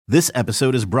This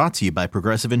episode is brought to you by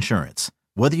Progressive Insurance.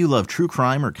 Whether you love true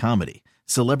crime or comedy,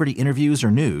 celebrity interviews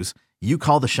or news, you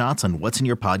call the shots on what's in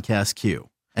your podcast queue.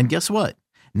 And guess what?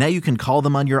 Now you can call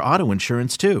them on your auto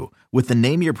insurance too with the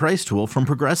Name Your Price tool from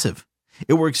Progressive.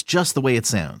 It works just the way it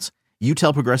sounds. You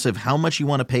tell Progressive how much you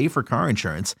want to pay for car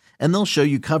insurance, and they'll show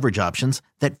you coverage options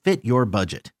that fit your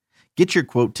budget. Get your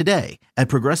quote today at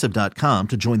Progressive.com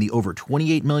to join the over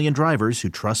 28 million drivers who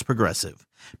trust Progressive.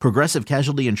 Progressive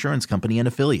Casualty Insurance Company and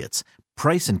Affiliates.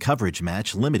 Price and coverage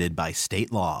match limited by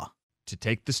state law. To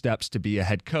take the steps to be a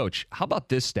head coach. How about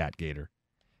this stat, Gator?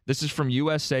 This is from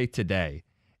USA Today.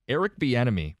 Eric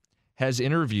Bieniemy has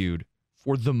interviewed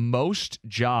for the most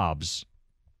jobs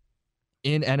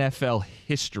in NFL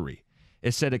history.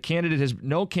 It said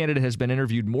no candidate has been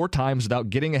interviewed more times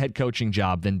without getting a head coaching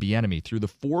job than Bieniemy. Through the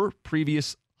 4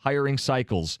 previous hiring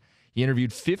cycles, he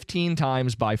interviewed 15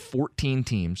 times by 14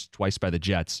 teams, twice by the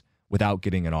Jets, without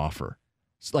getting an offer.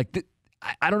 It's like,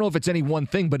 I don't know if it's any one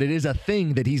thing, but it is a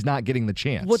thing that he's not getting the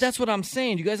chance. Well, that's what I'm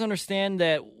saying. Do you guys understand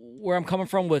that where I'm coming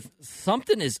from with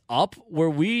something is up where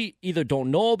we either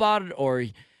don't know about it or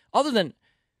other than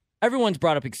everyone's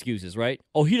brought up excuses, right?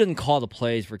 Oh, he didn't call the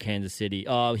plays for Kansas City.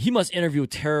 He must interview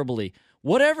terribly.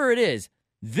 Whatever it is,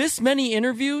 this many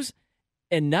interviews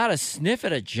and not a sniff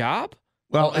at a job?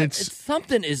 Well, it's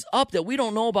something is up that we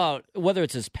don't know about, whether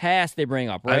it's his past they bring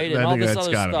up, right? I think that's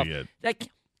gotta be it.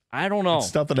 I don't know. It's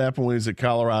stuff that happened when he was at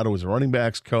Colorado as a running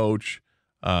backs coach.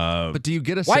 But do you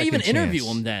get a why second even chance? interview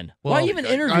him then? Well, why even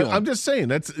interview him? I'm just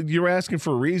saying you're asking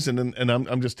for a reason, and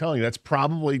I'm just telling you that's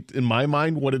probably in my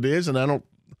mind what it is. And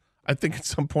I think at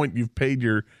some point you've paid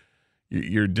your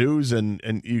dues,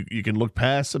 and you can look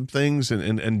past some things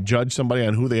and judge somebody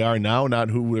on who they are now,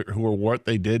 not who or what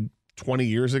they did 20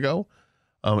 years ago.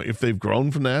 If they've grown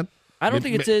from that. I don't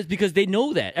think it's because they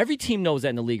know that. Every team knows that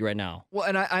in the league right now. Well,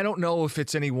 and I don't know if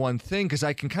it's any one thing because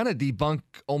I can kind of debunk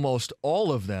almost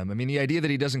all of them. I mean, the idea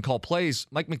that he doesn't call plays,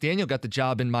 Mike McDaniel got the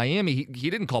job in Miami. He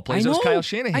didn't call plays. It was Kyle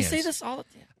Shanahan. I say this all the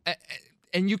time.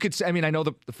 And you could say, I mean, I know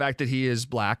the fact that he is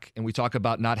black and we talk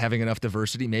about not having enough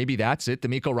diversity. Maybe that's it.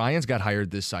 D'Amico Ryans got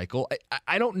hired this cycle.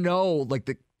 I don't know, like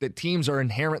the teams are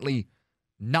inherently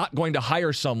not going to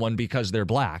hire someone because they're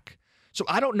black. So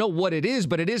I don't know what it is,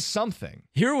 but it is something.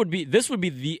 This would be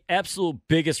the absolute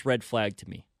biggest red flag to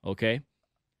me, okay?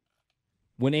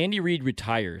 When Andy Reid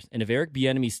retires, and if Eric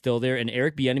Bieniemy's still there, and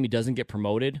Eric Bieniemy doesn't get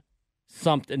promoted,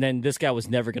 then this guy was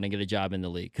never going to get a job in the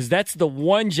league. Because that's the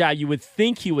one job you would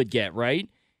think he would get, right?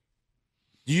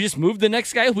 You just move the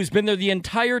next guy who's been there the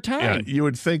entire time. Yeah, you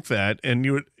would think that, and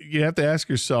you have to ask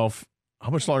yourself,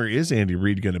 how much longer is Andy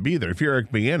Reid going to be there? If you're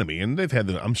Eric Bieniemy, and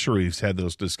I'm sure he's had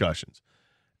those discussions.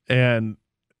 And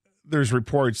there's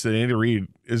reports that Andy Reid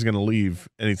is going to leave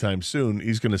anytime soon.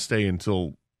 He's going to stay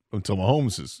until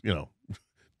Mahomes is,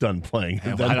 done playing.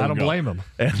 I don't blame him.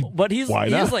 But he's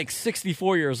like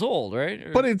 64 years old,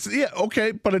 right? But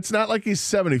but it's not like he's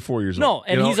 74 years old. No,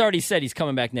 and he's already said he's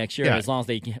coming back next year as long as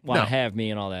they want to have me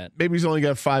and all that. Maybe he's only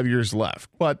got 5 years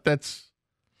left, but that's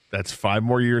 5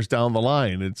 more years down the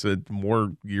line. It's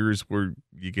more years where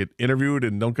you get interviewed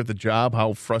and don't get the job.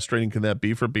 How frustrating can that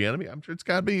be for Bieniemy? I'm sure it's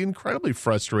got to be incredibly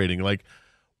frustrating. Like,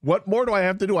 what more do I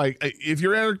have to do? If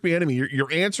you're Eric Bieniemy,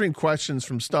 you're answering questions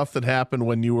from stuff that happened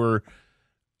when you were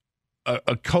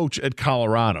a coach at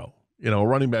Colorado, a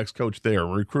running backs coach there,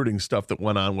 recruiting stuff that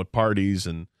went on with parties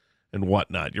and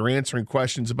whatnot. You're answering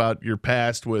questions about your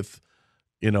past with,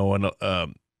 an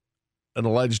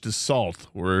alleged assault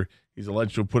where he's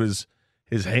alleged to have put his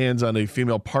hands on a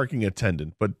female parking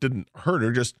attendant, but didn't hurt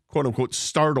her, just quote unquote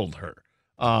startled her.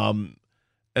 And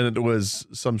it was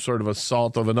some sort of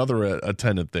assault of another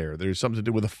attendant there. There's something to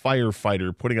do with a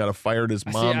firefighter putting out a fire at his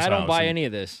mom's house. I don't buy any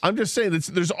of this. I'm just saying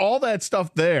there's all that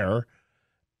stuff there,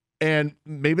 and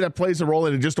maybe that plays a role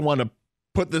in it. Just to want to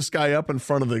put this guy up in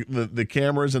front of the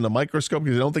cameras and the microscope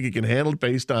because they don't think he can handle it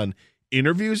based on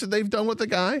interviews that they've done with the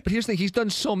guy. But here's the thing, he's done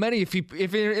so many. If he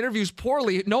interviews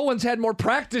poorly, no one's had more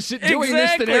practice at doing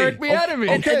this than Eric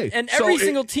Bieniemy. Okay. And every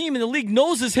single team in the league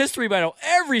knows his history by now.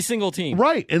 Every single team.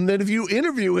 Right. And then if you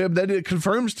interview him, then it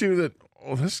confirms to you that,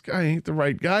 this guy ain't the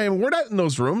right guy. And we're not in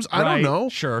those rooms. I don't know.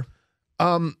 Sure.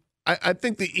 I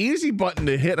think the easy button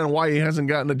to hit on why he hasn't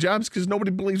gotten a job is because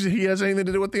nobody believes that he has anything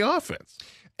to do with the offense.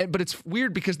 But it's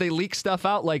weird because they leak stuff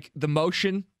out like the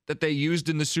motion that they used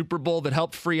in the Super Bowl that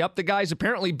helped free up the guys.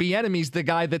 Apparently, Bieniemy's the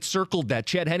guy that circled that.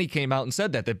 Chad Henne came out and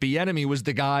said that Bieniemy was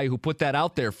the guy who put that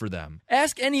out there for them.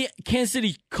 Ask any Kansas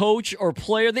City coach or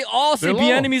player. They all say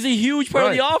Bieniemy's a huge part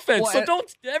of the offense. Well,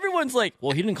 so everyone's like,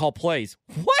 well, he didn't call plays.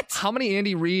 What? How many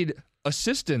Andy Reid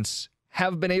assistants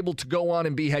have been able to go on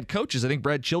and be head coaches? I think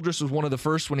Brad Childress was one of the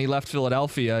first when he left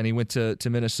Philadelphia and he went to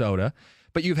Minnesota.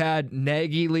 but you've had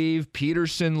Nagy leave,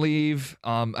 Peterson leave.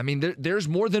 I mean, there's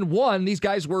more than one. These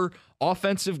guys were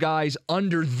offensive guys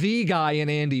under the guy in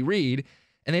Andy Reid,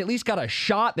 and they at least got a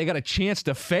shot. They got a chance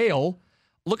to fail.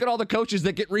 Look at all the coaches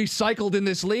that get recycled in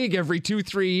this league every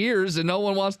 2-3 years, and no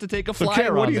one wants to take a flyer on the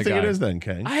guy. What do you think it is then,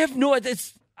 Kang? I have no.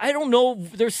 I don't know.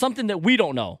 There's something that we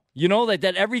don't know. You know,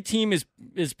 that every team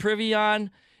is privy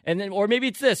on, and then, or maybe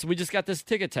it's this. We just got this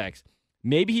ticket text.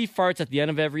 Maybe he farts at the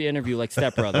end of every interview like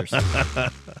Step Brothers.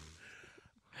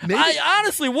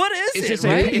 Honestly, what is it?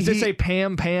 Is this a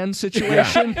Pam Pan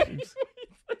situation? Yeah.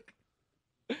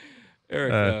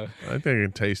 Eric, I think I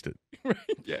can taste it.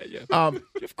 Yeah. Did you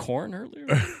have corn earlier?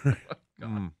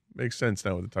 Makes sense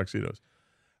now with the tuxedos.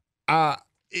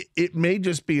 It may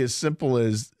just be as simple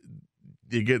as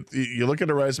you look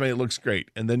at a resume, it looks great,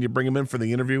 and then you bring him in for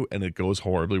the interview, and it goes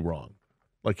horribly wrong.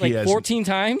 Like he has 14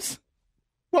 times.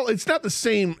 Well, it's not the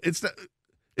same. It's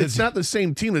not the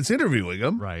same team that's interviewing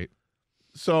him, right?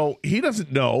 So he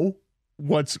doesn't know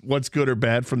what's good or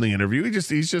bad from the interview.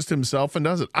 He's just himself and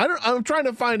does it. I'm trying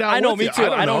to find out. I know, me too.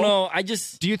 I don't know.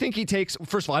 Do you think he takes?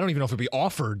 First of all, I don't even know if he'll be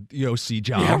offered the OC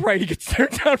job. Yeah, right. He gets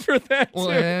turned down for that. Well,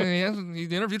 he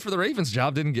interviewed for the Ravens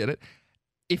job, didn't get it.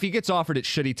 If he gets offered it,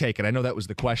 should he take it? I know that was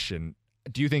the question.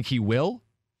 Do you think he will?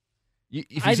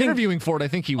 If he's interviewing for it, I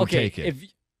think he will take it. If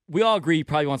we all agree he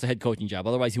probably wants a head coaching job.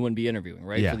 Otherwise, he wouldn't be interviewing,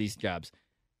 right, for these jobs.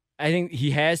 I think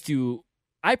he has to.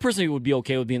 I personally would be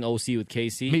okay with being OC with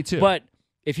KC. Me too. But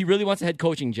if he really wants a head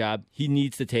coaching job, he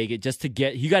needs to take it just to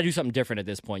get. You got to do something different at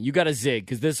this point. You got to zig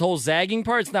because this whole zagging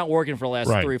part's not working for the last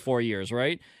 3 or 4 years,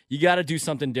 right? You got to do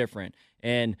something different,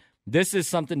 and this is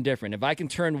something different. If I can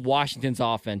turn Washington's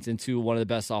offense into one of the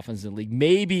best offenses in the league,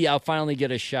 maybe I'll finally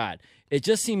get a shot. It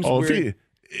just seems weird.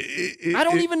 I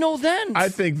don't even know then. I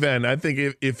think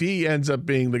if he ends up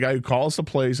being the guy who calls the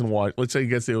plays and let's say he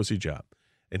gets the OC job,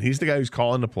 and he's the guy who's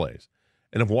calling the plays,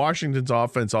 and if Washington's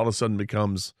offense all of a sudden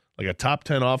becomes like a top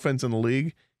 10 offense in the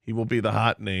league, he will be the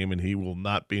hot name, and he will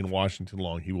not be in Washington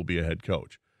long. He will be a head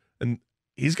coach, and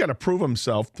he's got to prove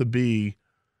himself to be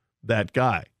that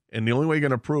guy. And the only way you're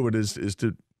going to prove it is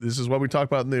to. This is what we talk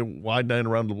about in the wide nine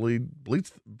around the league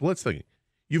blitz thing.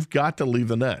 You've got to leave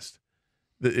the nest.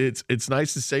 It's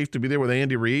nice and safe to be there with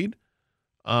Andy Reid,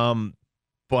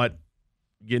 but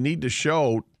you need to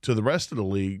show to the rest of the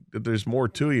league that there's more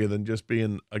to you than just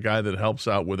being a guy that helps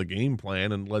out with a game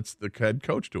plan and lets the head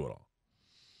coach do it all.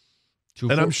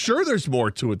 And I'm sure there's more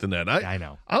to it than that. I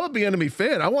know. I'm a Bieniemy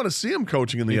fan. I want to see him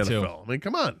coaching in the NFL. Too. I mean,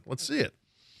 come on, let's see it.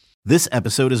 This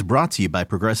episode is brought to you by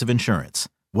Progressive Insurance.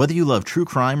 Whether you love true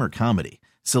crime or comedy,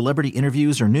 celebrity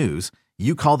interviews or news,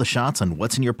 you call the shots on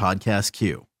what's in your podcast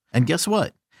queue. And guess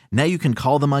what? Now you can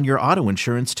call them on your auto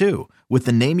insurance too with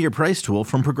the Name Your Price tool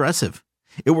from Progressive.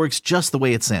 It works just the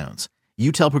way it sounds.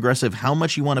 You tell Progressive how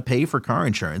much you want to pay for car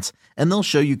insurance, and they'll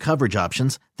show you coverage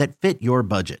options that fit your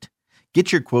budget.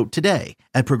 Get your quote today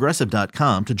at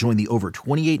Progressive.com to join the over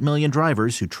 28 million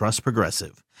drivers who trust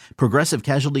Progressive. Progressive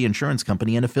Casualty Insurance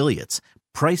Company and Affiliates.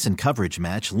 Price and coverage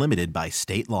match limited by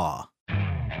state law.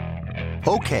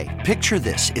 Okay, picture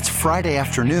this. It's Friday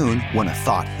afternoon when a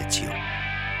thought hits you.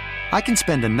 I can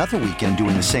spend another weekend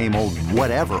doing the same old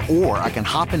whatever, or I can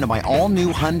hop into my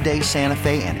all-new Hyundai Santa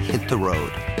Fe and hit the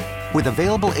road. With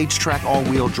available H-Track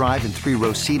all-wheel drive and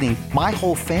 3-row seating, my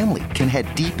whole family can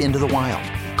head deep into the wild.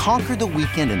 Conquer the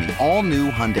weekend in the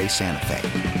all-new Hyundai Santa Fe.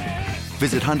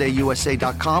 Visit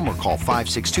HyundaiUSA.com or call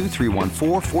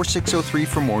 562-314-4603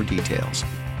 for more details.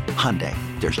 Hyundai,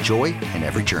 there's joy in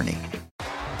every journey.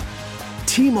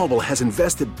 T-Mobile has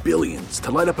invested billions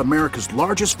to light up America's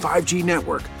largest 5G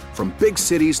network, from big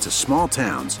cities to small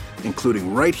towns,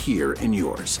 including right here in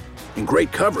yours. And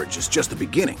great coverage is just the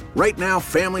beginning. Right now,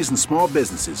 families and small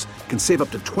businesses can save up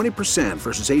to 20%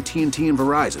 versus AT&T and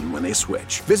Verizon when they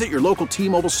switch. Visit your local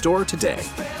T-Mobile store today.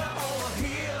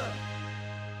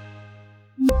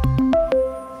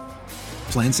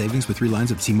 Plan savings with 3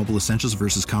 lines of T-Mobile Essentials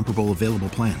versus comparable available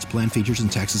plans. Plan features and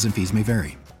taxes and fees may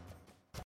vary.